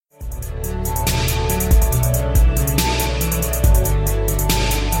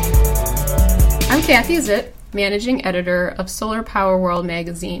I'm Kathy Zipp, Managing Editor of Solar Power World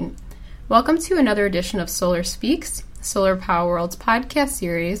magazine. Welcome to another edition of Solar Speaks, Solar Power World's podcast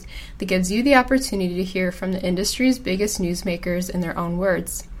series that gives you the opportunity to hear from the industry's biggest newsmakers in their own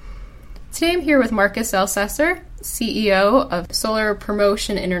words. Today I'm here with Marcus Elsesser, CEO of Solar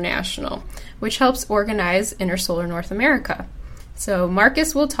Promotion International, which helps organize Intersolar North America. So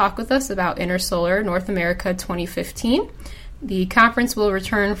Marcus will talk with us about Intersolar North America 2015. The conference will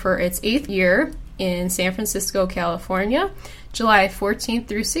return for its 8th year in San Francisco, California, July 14th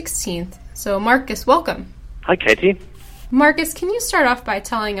through 16th. So Marcus, welcome. Hi, Katie. Marcus, can you start off by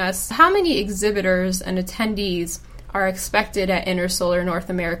telling us how many exhibitors and attendees are expected at Intersolar North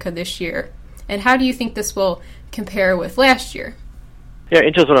America this year? And how do you think this will compare with last year? Yeah,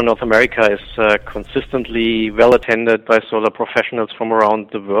 Intersolar North America is consistently well attended by solar professionals from around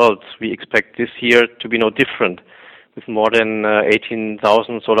the world. We expect this year to be no different, with more than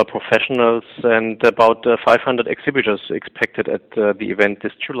 18,000 solar professionals and about 500 exhibitors expected at the event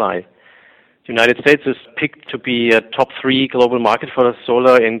this July. The United States is picked to be a top 3 global market for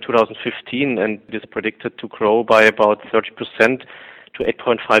solar in 2015, and it is predicted to grow by about 30% to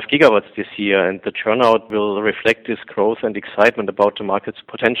 8.5 gigawatts this year, and the turnout will reflect this growth and excitement about the market's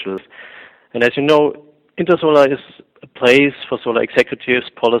potentials. And as you know, Intersolar is a place for solar executives,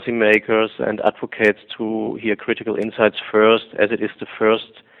 policymakers, and advocates to hear critical insights first, as it is the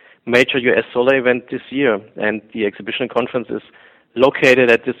first major U.S. solar event this year, and the exhibition conference is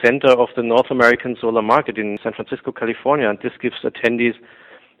located at the center of the North American solar market in San Francisco, California, and this gives attendees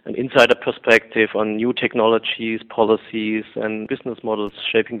an insider perspective on new technologies, policies, and business models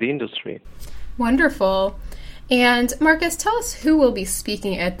shaping the industry. Wonderful. And Marcus, tell us who will be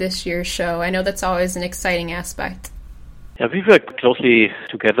speaking at this year's show. I know that's always an exciting aspect. Yeah, we work closely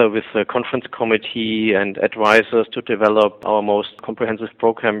together with the conference committee and advisors to develop our most comprehensive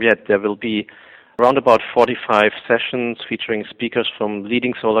program yet. There will be around about 45 sessions featuring speakers from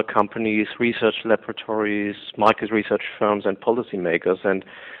leading solar companies, research laboratories, market research firms, and policymakers. And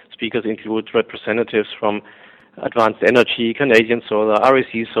speakers include representatives from Advanced Energy, Canadian Solar,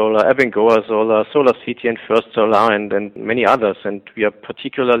 REC Solar, Abengoa Solar, Solar City, and First Solar, and many others. And we are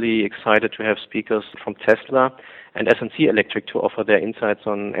particularly excited to have speakers from Tesla and SNC Electric to offer their insights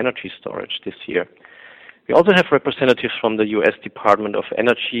on energy storage this year. We also have representatives from the U.S. Department of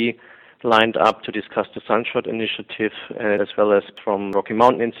Energy lined up to discuss the Sunshot Initiative, as well as from Rocky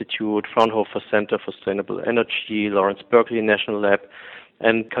Mountain Institute, Fraunhofer Center for Sustainable Energy, Lawrence Berkeley National Lab,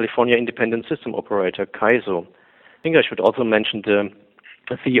 and California Independent System Operator, CAISO. I think I should also mention the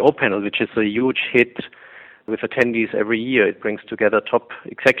CEO panel, which is a huge hit with attendees every year. It brings together top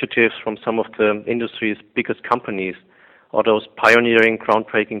executives from some of the industry's biggest companies, or those pioneering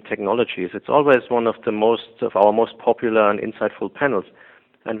groundbreaking technologies. It's always one of our most popular and insightful panels,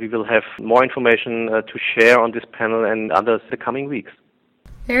 and we will have more information to share on this panel and others the coming weeks.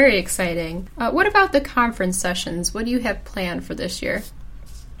 Very exciting. What about the conference sessions? What do you have planned for this year?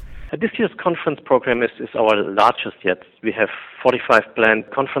 This year's conference program is our largest yet. We have 45 planned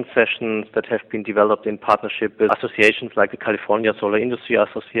conference sessions that have been developed in partnership with associations like the California Solar Industry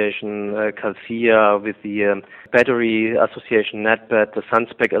Association, CalCIA, with the Battery Association, NatBat, the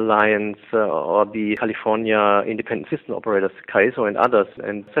SunSpec Alliance, or the California Independent System Operators, CAISO, and others.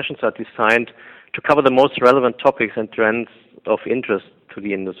 And sessions are designed to cover the most relevant topics and trends of interest to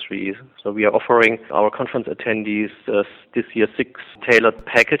the industry. So we are offering our conference attendees this year 6 tailored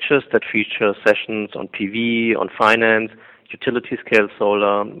packages that feature sessions on PV, on finance, utility-scale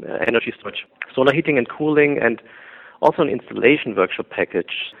solar, energy storage, solar heating and cooling, and also an installation workshop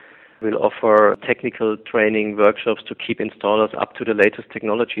package. We'll offer technical training workshops to keep installers up to the latest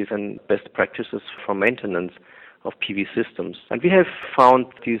technologies and best practices for maintenance of PV systems. And we have found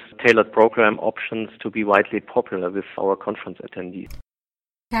these tailored program options to be widely popular with our conference attendees.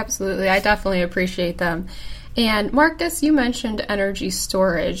 Absolutely. I definitely appreciate them. And Marcus, you mentioned energy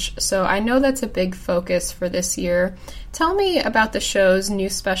storage, so I know that's a big focus for this year. Tell me about the show's new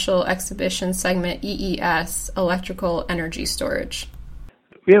special exhibition segment, EES, Electrical Energy Storage.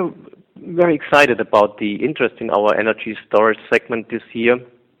 We are very excited about the interest in our energy storage segment this year.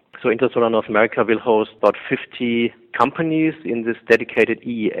 So Intersolar North America will host about 50 companies in this dedicated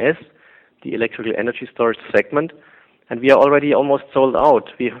EES, the Electrical Energy Storage segment. And we are already almost sold out.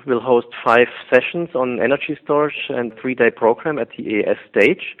 We will host 5 sessions on energy storage and 3-day program at the EES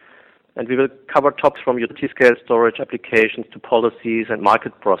stage. And we will cover topics from utility-scale storage applications to policies and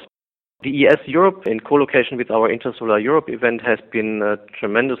market prospects. The EES Europe, in co-location with our Intersolar Europe event, has been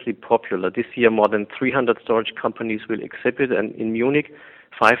tremendously popular. This year, more than 300 storage companies will exhibit, and in Munich,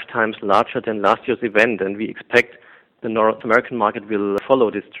 5 times larger than last year's event. And we expect the North American market will follow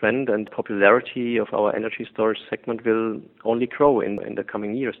this trend, and popularity of our energy storage segment will only grow in the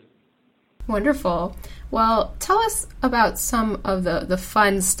coming years. Wonderful. Well, tell us about some of the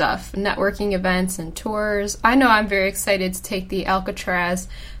fun stuff, networking events and tours. I know I'm very excited to take the Alcatraz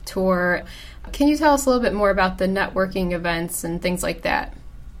tour. Can you tell us a little bit more about the networking events and things like that?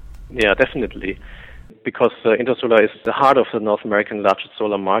 Yeah, definitely. Because Intersolar is the heart of the North American largest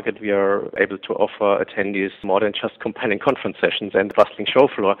solar market, we are able to offer attendees more than just compelling conference sessions and bustling show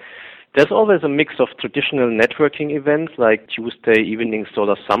floor. There's always a mix of traditional networking events like Tuesday evening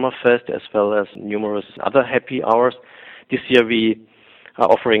Solar Summerfest, as well as numerous other happy hours. This year we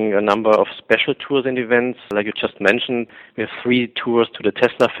are offering a number of special tours and events. Like you just mentioned, we have 3 tours to the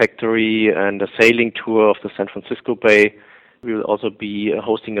Tesla factory and a sailing tour of the San Francisco Bay. We will also be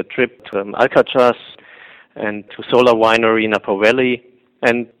hosting a trip to Alcatraz and to Solar Winery in Napa Valley.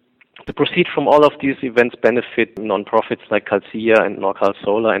 And the proceeds from all of these events benefit nonprofits like CalCIA and NorCal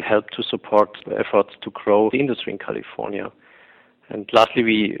Solar and help to support the efforts to grow the industry in California. And lastly,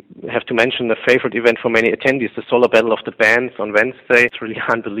 we have to mention a favorite event for many attendees, the Solar Battle of the Bands on Wednesday. It's really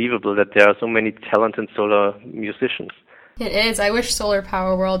unbelievable that there are so many talented solar musicians. It is. I wish Solar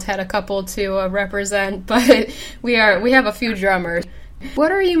Power World had a couple to represent, but we have a few drummers.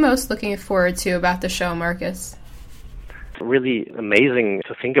 What are you most looking forward to about the show, Marcus? It's really amazing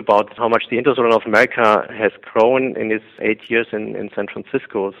to think about how much the Intersolar North America has grown in its 8 years in San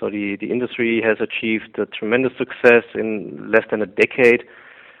Francisco. So the industry has achieved a tremendous success in less than a decade.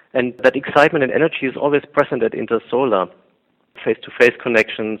 And that excitement and energy is always present at Intersolar. Face-to-face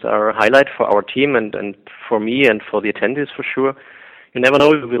connections are a highlight for our team and for me and for the attendees for sure. You never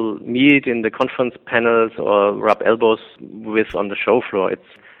know if we will meet in the conference panels or rub elbows with on the show floor. It's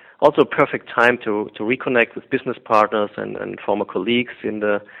also a perfect time to reconnect with business partners and former colleagues in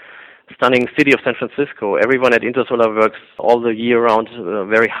the stunning city of San Francisco. Everyone at Intersolar works all the year round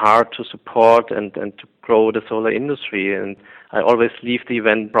very hard to support and to grow the solar industry. And I always leave the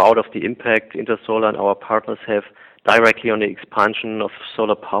event proud of the impact Intersolar and our partners have directly on the expansion of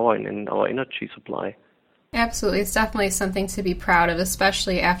solar power in our energy supply. Absolutely. It's definitely something to be proud of,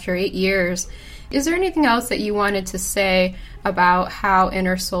 especially after 8 years. Is there anything else that you wanted to say about how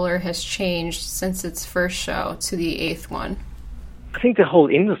Intersolar has changed since its first show to the 8th one? I think the whole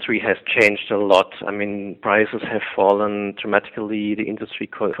industry has changed a lot. I mean, prices have fallen dramatically. The industry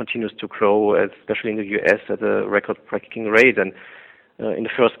continues to grow, especially in the U.S., at a record-breaking rate. And in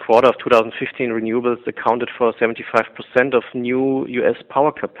the first quarter of 2015, renewables accounted for 75% of new U.S.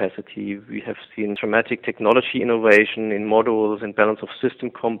 power capacity. We have seen dramatic technology innovation in modules and balance of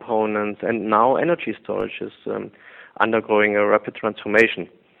system components, and now energy storage is undergoing a rapid transformation.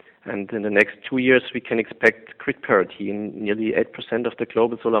 And in the next 2 years, we can expect grid parity in nearly 8% of the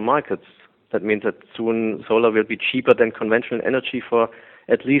global solar markets. That means that soon solar will be cheaper than conventional energy for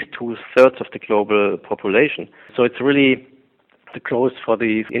at least 2/3 of the global population. So it's really the growth for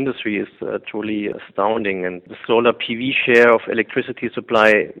the industry is truly astounding, and the solar PV share of electricity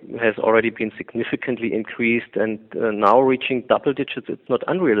supply has already been significantly increased and now reaching double digits. It's not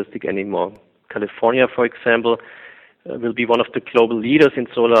unrealistic anymore. California, for example, will be one of the global leaders in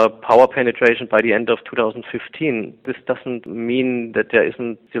solar power penetration by the end of 2015. This doesn't mean that there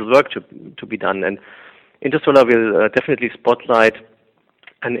isn't still work to be done, and Intersolar will definitely spotlight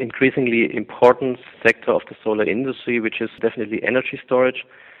an increasingly important sector of the solar industry, which is definitely energy storage,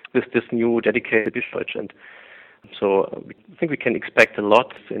 with this new dedicated storage. And so I think we can expect a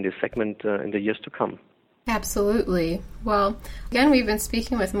lot in this segment in the years to come. Absolutely. Well, again, we've been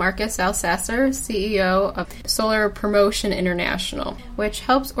speaking with Marcus Alsasser, CEO of Solar Promotion International, which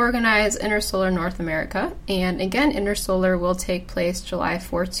helps organize Intersolar North America. And again, Intersolar will take place July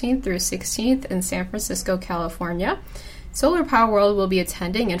 14th through 16th in San Francisco, California. Solar Power World will be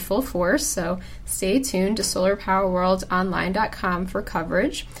attending in full force, so stay tuned to solarpowerworldonline.com for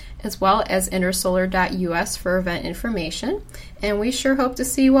coverage, as well as intersolar.us for event information. And we sure hope to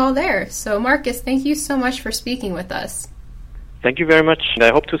see you all there. So, Marcus, thank you so much for speaking with us. Thank you very much, and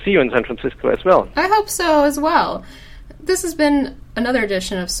I hope to see you in San Francisco as well. I hope so as well. This has been another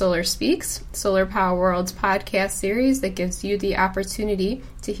edition of Solar Speaks, Solar Power World's podcast series that gives you the opportunity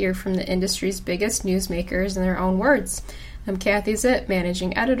to hear from the industry's biggest newsmakers in their own words. I'm Kathy Zitt,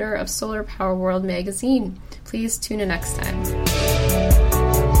 Managing Editor of Solar Power World magazine. Please tune in next time.